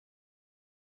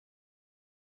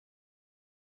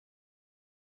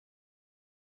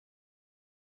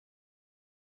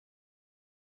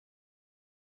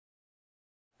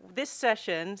this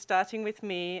session, starting with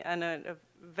me and a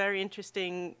very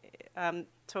interesting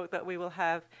talk that we will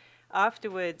have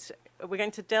afterwards, we're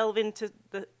going to delve into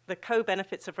the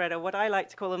co-benefits of REDD, or what I like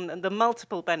to call them the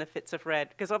multiple benefits of REDD.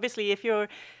 Because obviously if you're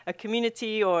a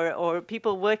community or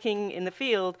people working in the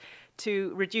field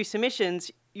to reduce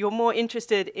emissions, you're more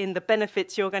interested in the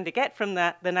benefits you're going to get from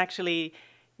that than actually,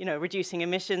 you know, reducing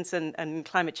emissions and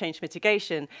climate change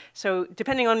mitigation. So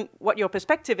depending on what your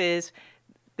perspective is,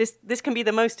 this can be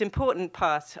the most important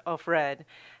part of REDD.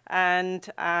 And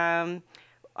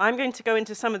I'm going to go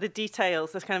into some of the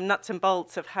details, the kind of nuts and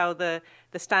bolts of how the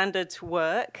standards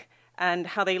work and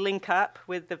how they link up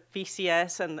with the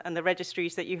VCS and the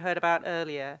registries that you heard about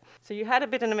earlier. So you had a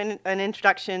bit of an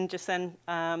introduction just then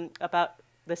about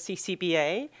the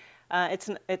CCBA.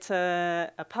 It's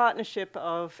a partnership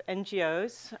of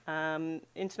NGOs,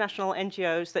 international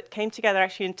NGOs that came together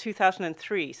actually in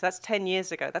 2003. So that's 10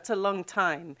 years ago. That's a long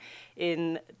time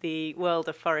in the world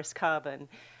of forest carbon.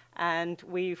 And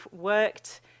we've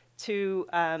worked to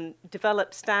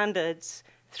develop standards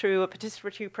through a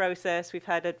participatory process. We've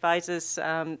had advisors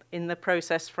in the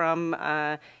process from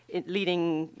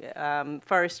leading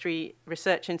forestry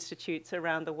research institutes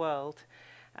around the world.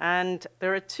 And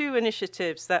there are two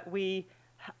initiatives that we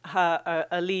are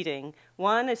leading.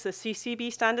 One is the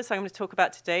CCB standards I'm going to talk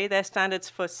about today. They're standards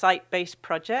for site-based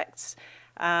projects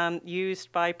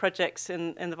used by projects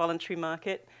in the voluntary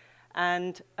market.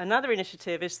 And another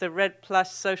initiative is the REDD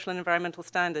Plus social and environmental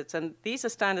standards. And these are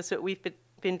standards that we've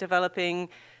been developing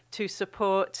to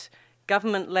support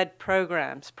government-led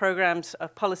programs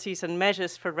of policies and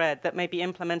measures for REDD that may be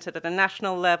implemented at a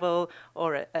national level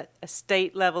or a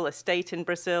state level, a state in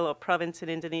Brazil or province in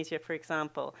Indonesia, for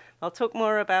example. I'll talk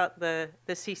more about the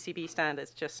CCB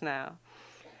standards just now.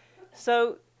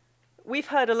 So we've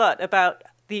heard a lot about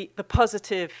the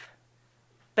positive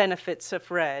benefits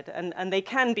of REDD, and they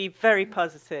can be very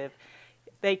positive.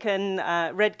 They can,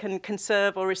 REDD can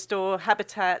conserve or restore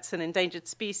habitats and endangered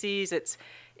species. It's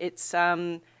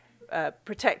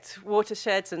protect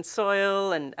watersheds and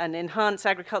soil and enhance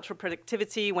agricultural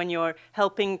productivity when you're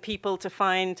helping people to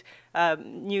find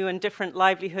new and different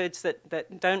livelihoods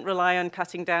that don't rely on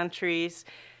cutting down trees,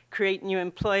 create new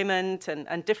employment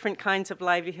and different kinds of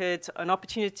livelihoods, an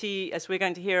opportunity, as we're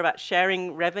going to hear about,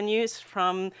 sharing revenues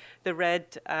from the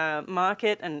REDD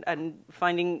market and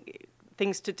finding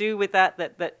things to do with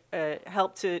that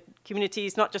help to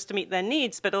communities not just to meet their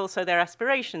needs, but also their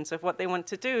aspirations of what they want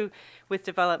to do with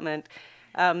development.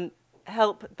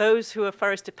 Help those who are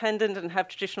forest dependent and have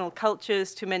traditional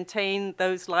cultures to maintain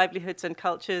those livelihoods and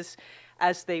cultures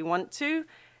as they want to.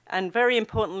 And very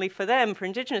importantly for them, for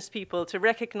indigenous people, to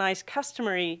recognize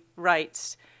customary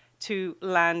rights to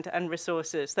land and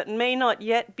resources that may not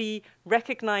yet be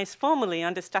recognized formally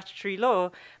under statutory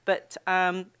law, but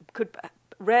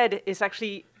REDD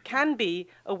can be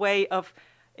a way of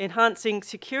enhancing,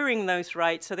 securing those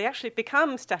rights so they actually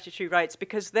become statutory rights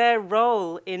because their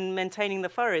role in maintaining the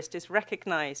forest is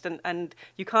recognized, and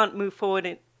you can't move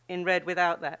forward in REDD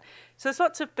without that. So there's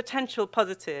lots of potential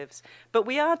positives, but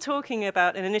we are talking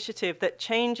about an initiative that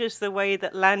changes the way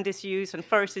that land is used and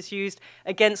forest is used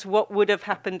against what would have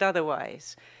happened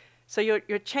otherwise. So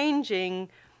you're changing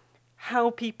how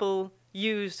people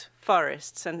use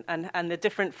forests and the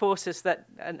different forces that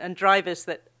and drivers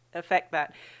that affect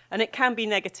that. And it can be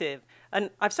negative. And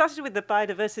I've started with the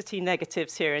biodiversity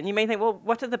negatives here, and you may think, well,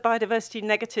 what are the biodiversity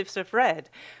negatives of REDD?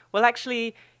 Well,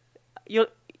 actually,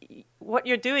 what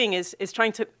you're doing is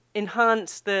trying to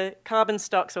enhance the carbon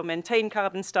stocks or maintain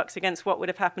carbon stocks against what would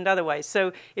have happened otherwise.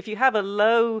 So if you have a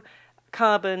low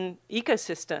carbon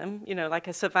ecosystem, you know, like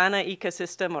a savanna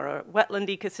ecosystem or a wetland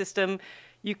ecosystem,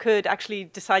 you could actually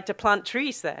decide to plant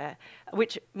trees there,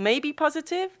 which may be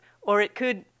positive, or it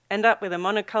could end up with a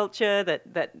monoculture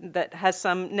that has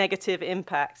some negative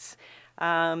impacts.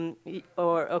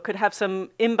 Or could have some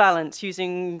imbalance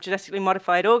using genetically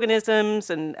modified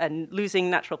organisms and losing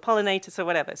natural pollinators or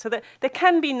whatever. So there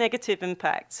can be negative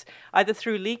impacts, either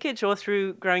through leakage or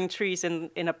through growing trees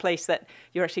in a place that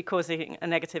you're actually causing a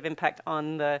negative impact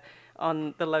on the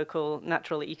local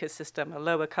natural ecosystem, a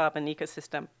lower carbon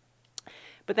ecosystem.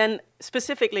 But then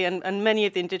specifically, and many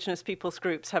of the indigenous peoples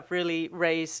groups have really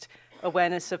raised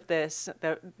awareness of this.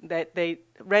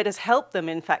 REDD has helped them,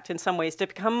 in fact, in some ways, to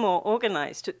become more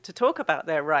organized, to talk about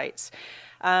their rights.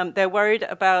 They're worried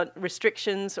about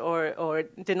restrictions or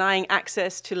denying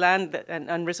access to land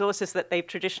and resources that they've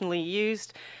traditionally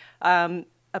used,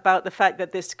 about the fact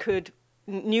that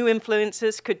new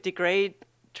influences could degrade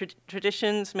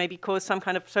traditions, maybe cause some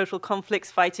kind of social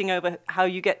conflicts, fighting over how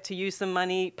you get to use the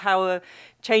money, power,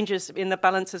 changes in the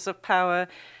balances of power.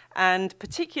 And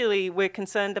particularly, we're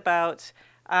concerned about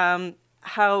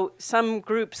how some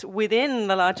groups within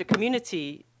the larger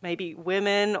community, maybe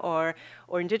women or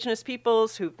indigenous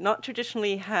peoples who've not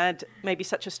traditionally had maybe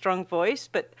such a strong voice,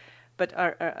 but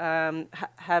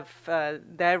have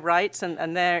their rights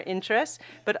and their interests,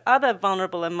 but other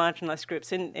vulnerable and marginalized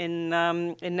groups in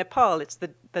Nepal, it's the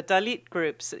Dalit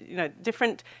groups. You know,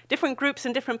 different groups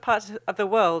in different parts of the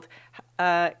world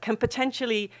can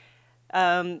potentially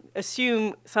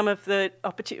assume some of the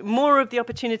more of the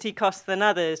opportunity cost than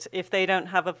others if they don't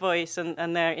have a voice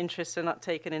and their interests are not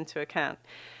taken into account.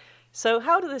 So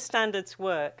how do the standards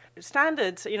work?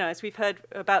 Standards, you know, as we've heard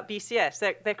about BCS,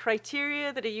 they're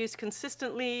criteria that are used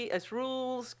consistently as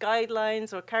rules,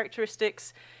 guidelines, or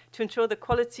characteristics to ensure the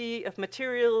quality of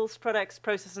materials, products,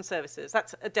 processes, and services.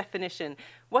 That's a definition.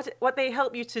 What they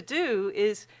help you to do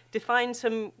is define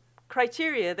some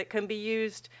criteria that can be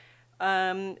used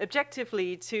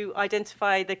objectively to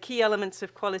identify the key elements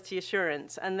of quality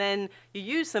assurance, and then you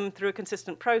use them through a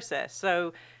consistent process.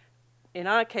 So in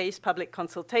our case, public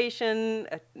consultation,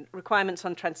 requirements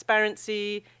on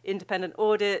transparency, independent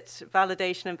audit,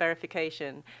 validation and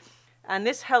verification. And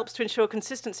this helps to ensure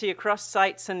consistency across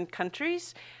sites and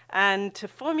countries and to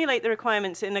formulate the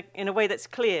requirements in a way that's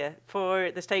clear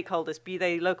for the stakeholders, be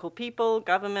they local people,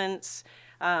 governments,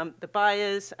 the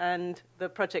buyers, and the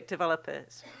project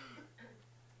developers.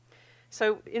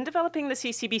 So in developing the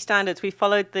CCB standards, we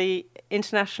followed the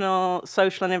International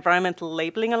Social and Environmental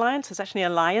Labeling Alliance. It's actually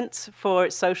an alliance for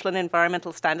social and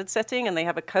environmental standard setting, and they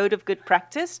have a code of good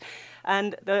practice.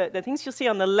 And the things you'll see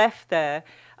on the left there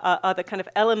are the kind of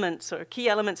elements or key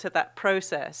elements of that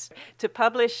process. To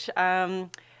publish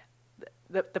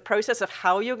the process of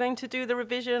how you're going to do the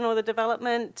revision or the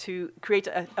development, to create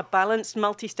a balanced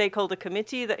multi-stakeholder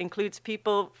committee that includes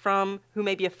people who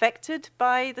may be affected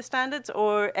by the standards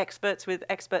or experts with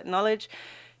expert knowledge,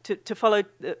 to follow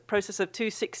the process of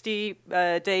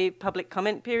 260-day public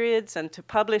comment periods, and to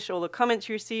publish all the comments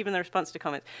you receive and the response to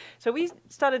comments. So we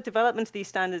started development of these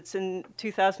standards in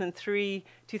 2003,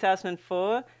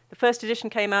 2004. The first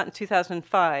edition came out in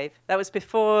 2005. That was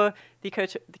before the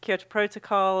Kyoto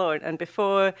Protocol and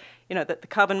before, you know, that the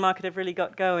carbon market had really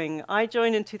got going. I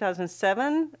joined in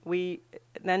 2007. We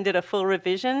then did a full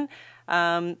revision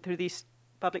through these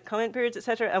public comment periods,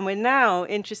 etc. And we're now,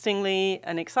 interestingly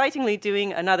and excitingly,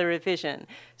 doing another revision.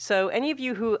 So any of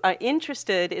you who are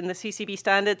interested in the CCB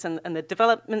standards and the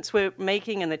developments we're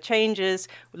making and the changes,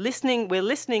 we're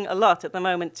listening a lot at the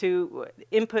moment to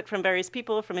input from various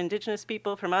people, from indigenous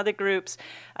people, from other groups,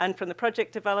 and from the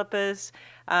project developers,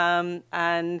 and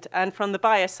from the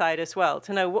buyer side as well,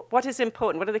 to know what is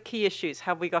important, what are the key issues,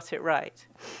 have we got it right?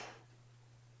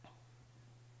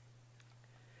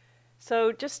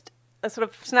 So just a sort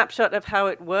of snapshot of how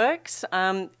it works.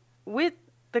 With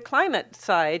the climate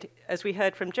side, as we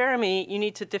heard from Jeremy, you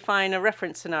need to define a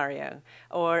reference scenario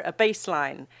or a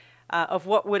baseline of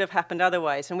what would have happened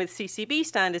otherwise. And with CCB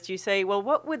standards, you say, well,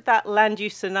 what would that land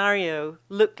use scenario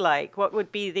look like? What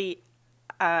would be the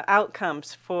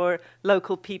outcomes for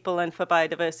local people and for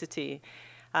biodiversity?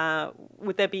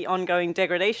 Would there be ongoing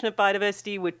degradation of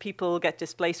biodiversity? Would people get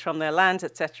displaced from their lands,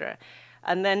 etc.?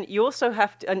 And then you also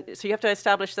have to, so you have to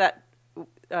establish that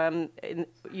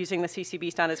using the CCB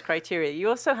standards criteria. You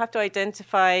also have to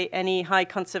identify any high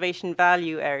conservation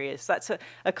value areas. That's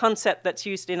a concept that's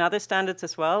used in other standards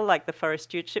as well, like the Forest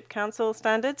Stewardship Council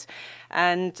standards,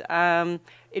 and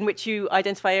in which you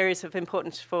identify areas of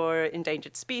importance for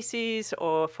endangered species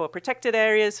or for protected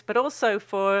areas, but also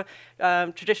for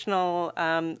traditional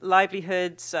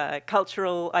livelihoods,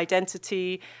 cultural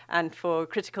identity, and for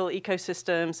critical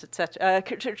ecosystems, etc.,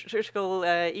 critical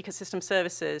ecosystem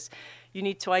services. You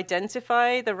need to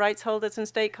identify the rights holders and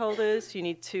stakeholders. You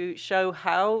need to show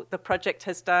how the project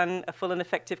has done a full and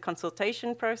effective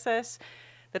consultation process,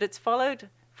 that it's followed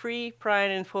free, prior,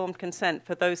 and informed consent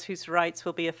for those whose rights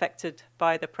will be affected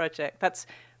by the project. That's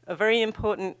a very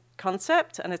important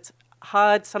concept, and it's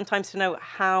hard sometimes to know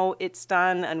how it's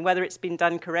done and whether it's been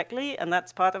done correctly, and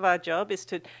that's part of our job, is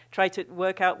to try to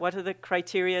work out what are the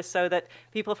criteria so that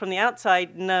people from the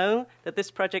outside know that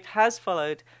this project has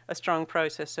followed a strong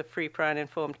process of free, prior, and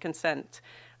informed consent,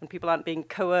 and people aren't being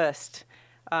coerced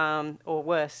or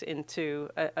worse into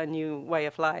a new way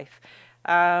of life.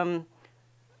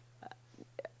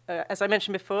 As I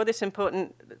mentioned before, this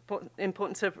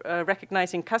importance of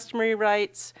recognizing customary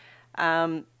rights,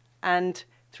 and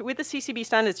with the CCB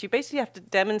standards, you basically have to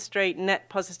demonstrate net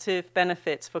positive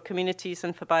benefits for communities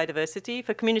and for biodiversity.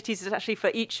 For communities, it's actually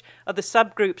for each of the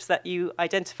subgroups that you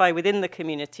identify within the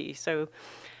community. So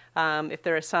if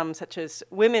there are some, such as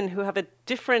women, who have a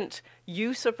different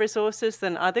use of resources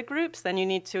than other groups, then you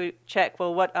need to check,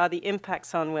 well, what are the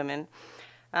impacts on women?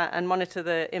 and monitor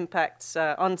the impacts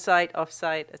on-site,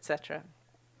 off-site, etc.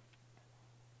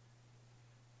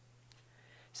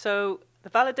 So the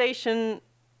validation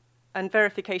and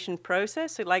verification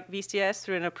process, so like VCS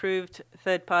through an approved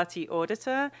third-party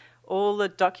auditor, all the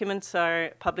documents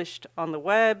are published on the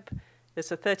web.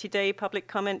 There's a 30-day public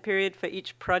comment period for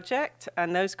each project,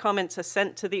 and those comments are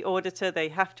sent to the auditor. They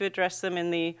have to address them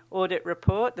in the audit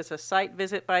report. There's a site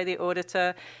visit by the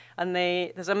auditor, and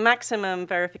there's a maximum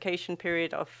verification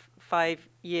period of 5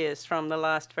 years from the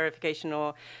last verification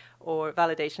or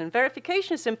validation. And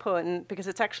verification is important because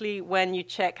it's actually when you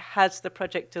check, has the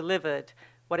project delivered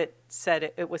what it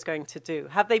said it was going to do?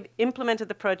 Have they implemented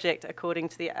the project according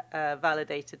to the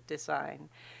validated design?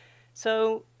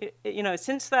 So, you know,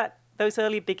 since those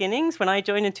early beginnings, when I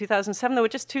joined in 2007, there were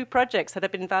just 2 projects that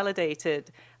had been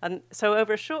validated. And so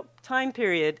over a short time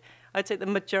period, I'd say the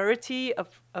majority of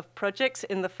projects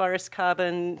in the forest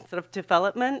carbon sort of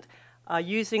development are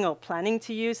using or planning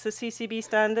to use the CCB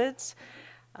standards.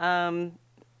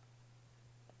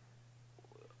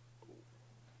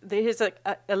 Here's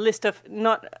a list of,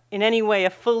 not in any way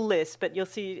a full list, but you'll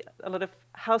see a lot of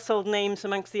household names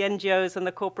amongst the NGOs and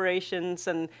the corporations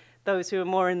and those who are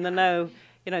more in the know,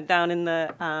 you know, down in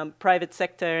the private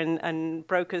sector and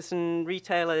brokers and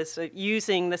retailers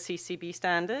using the CCB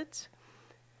standards.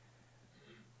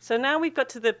 So now we've got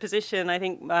to the position, I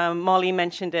think Molly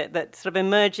mentioned it, that sort of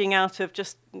emerging out of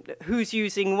just who's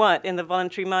using what in the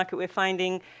voluntary market, we're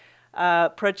finding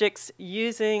projects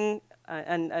using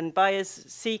and buyers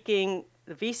seeking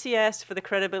the VCS for the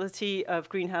credibility of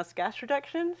greenhouse gas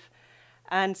reductions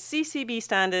and CCB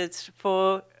standards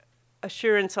for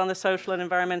assurance on the social and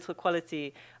environmental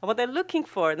quality. And what they're looking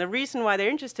for, and the reason why they're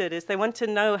interested, is they want to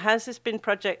know, has this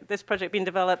project been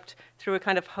developed through a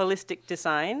kind of holistic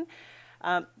design?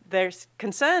 They're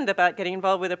concerned about getting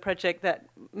involved with a project that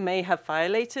may have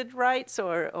violated rights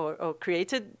or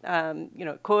created, you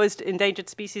know, caused endangered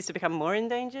species to become more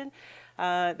endangered.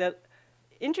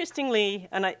 Interestingly,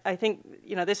 and I think,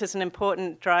 you know, this is an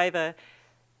important driver,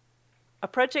 a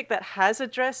project that has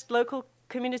addressed local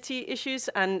community issues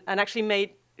and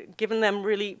actually given them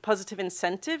really positive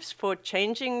incentives for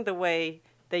changing the way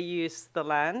they use the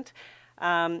land,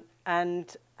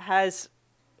 and has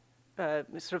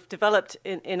sort of developed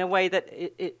in a way that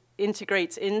it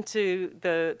integrates into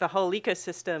the whole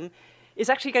ecosystem, is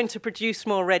actually going to produce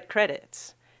more REDD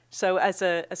credits. So as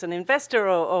an investor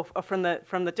or from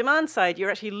the demand side,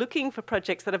 you're actually looking for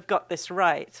projects that have got this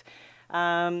right.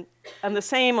 And the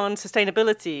same on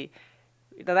sustainability.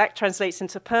 That translates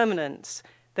into permanence.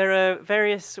 There are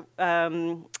various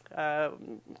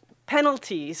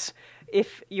penalties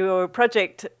if your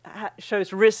project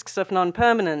shows risks of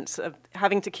non-permanence, of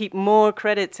having to keep more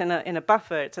credits in a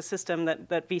buffer. It's a system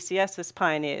that VCS has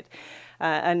pioneered,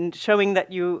 and showing that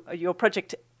your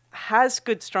project has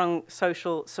good, strong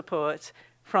social support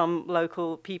from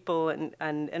local people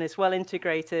and is well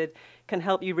integrated, can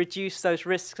help you reduce those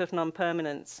risks of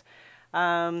non-permanence.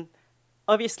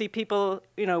 Obviously, people,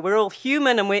 you know, we're all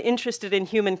human and we're interested in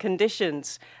human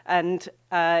conditions, and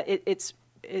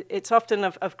it's often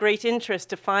of great interest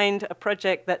to find a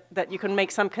project that you can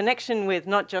make some connection with,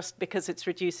 not just because it's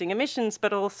reducing emissions,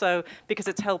 but also because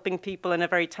it's helping people in a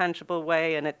very tangible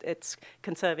way and it's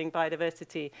conserving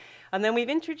biodiversity. And then we've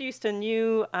introduced a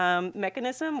new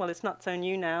mechanism. Well, it's not so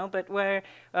new now, but we're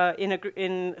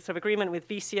in sort of agreement with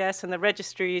VCS and the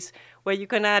registries, where you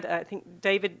can add, I think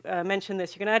David mentioned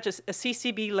this, you can add just a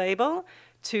CCB label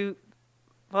to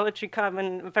voluntary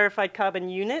verified carbon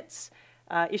units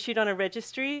issued on a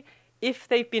registry if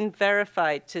they've been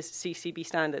verified to CCB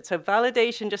standards. So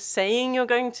validation, just saying you're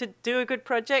going to do a good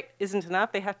project, isn't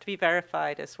enough. They have to be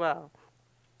verified as well.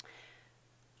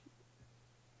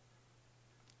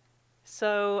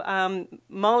 So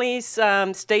Molly's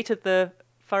State of the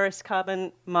Forest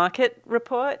Carbon Market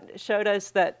report showed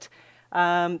us that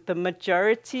the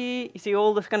majority, you see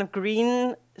all the kind of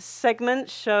green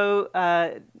segments show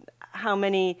how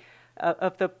many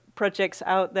of the projects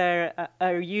out there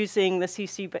are using the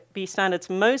CCB standards,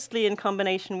 mostly in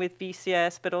combination with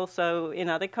VCS, but also in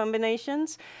other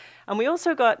combinations. And we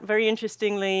also got, very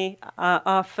interestingly,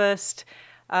 our first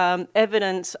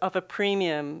evidence of a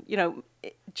premium. You know,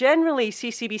 generally,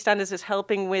 CCB standards is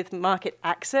helping with market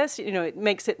access. You know, it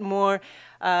makes it more,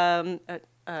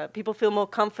 people feel more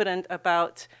confident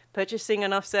about purchasing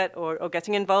an offset or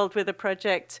getting involved with a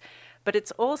project. But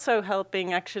it's also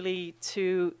helping actually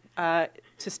to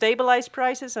stabilize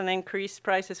prices and increase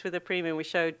prices with a premium. We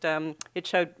showed, it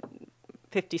showed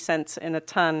 50 cents in a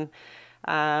ton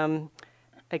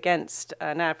against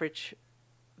an average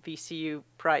VCU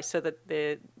price, so that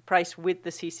the price with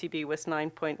the CCB was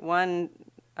 9.1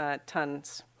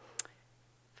 tons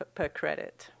per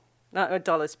credit. No,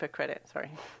 dollars per credit,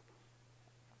 sorry.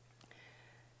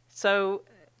 So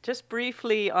just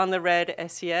briefly on the REDD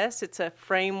SES, it's a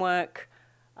framework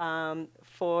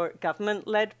for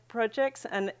government-led projects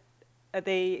and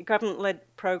the government-led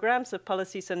programs of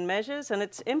policies and measures, and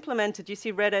it's implemented, you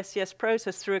see REDD SES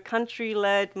process, through a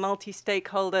country-led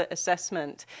multi-stakeholder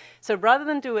assessment. So rather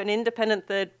than do an independent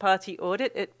third-party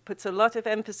audit, it puts a lot of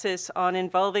emphasis on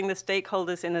involving the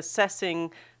stakeholders in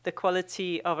assessing the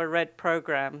quality of a REDD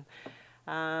program.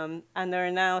 And there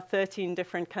are now 13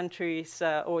 different countries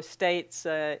or states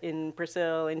in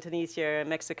Brazil, Indonesia,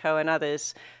 Mexico, and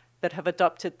others that have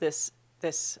adopted this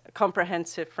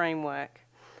comprehensive framework.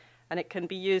 And it can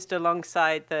be used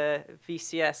alongside the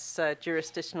VCS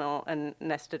jurisdictional and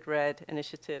nested REDD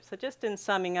initiatives. So just in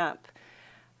summing up,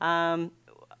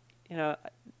 you know,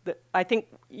 I think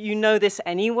you know this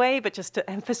anyway, but just to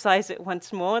emphasize it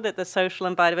once more, that the social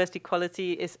and biodiversity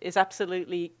quality is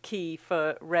absolutely key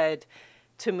for REDD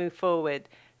to move forward,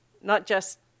 not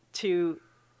just to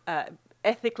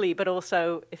ethically, but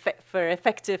also for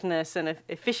effectiveness and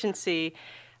efficiency.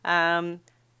 And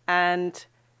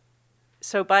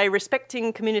so by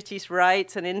respecting communities'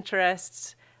 rights and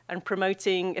interests and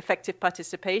promoting effective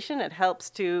participation, it helps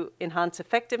to enhance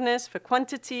effectiveness for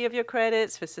quantity of your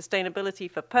credits, for sustainability,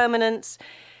 for permanence,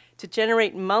 to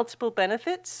generate multiple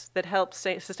benefits that help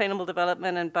sustainable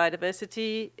development and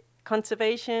biodiversity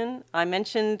conservation. I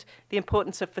mentioned the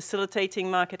importance of facilitating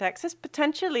market access,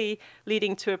 potentially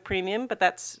leading to a premium, but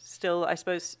that's still, I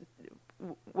suppose,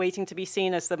 waiting to be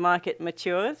seen as the market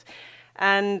matures.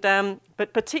 And,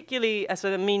 but particularly as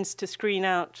a means to screen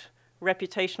out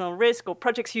reputational risk or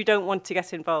projects you don't want to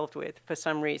get involved with for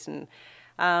some reason.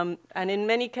 And in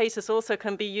many cases also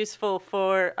can be useful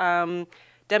for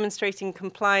demonstrating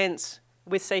compliance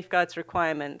with safeguards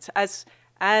requirements.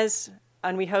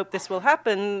 And we hope this will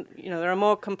happen, you know, there are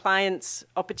more compliance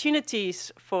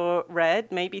opportunities for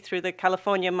REDD, maybe through the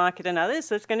California market and others.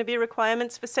 There's going to be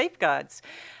requirements for safeguards.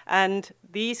 And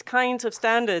these kinds of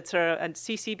standards, and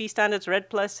CCB standards,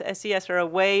 REDD plus SES, are a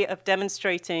way of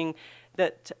demonstrating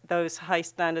that those high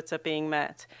standards are being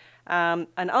met.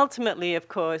 And ultimately, of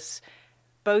course,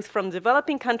 both from the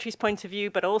developing countries' point of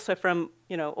view, but also from,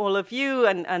 you know, all of you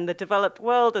and the developed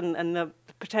world and the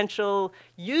potential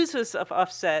users of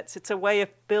offsets, it's a way of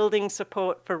building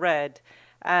support for REDD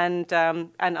and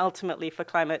ultimately for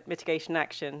climate mitigation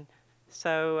action.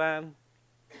 So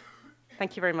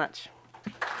thank you very much.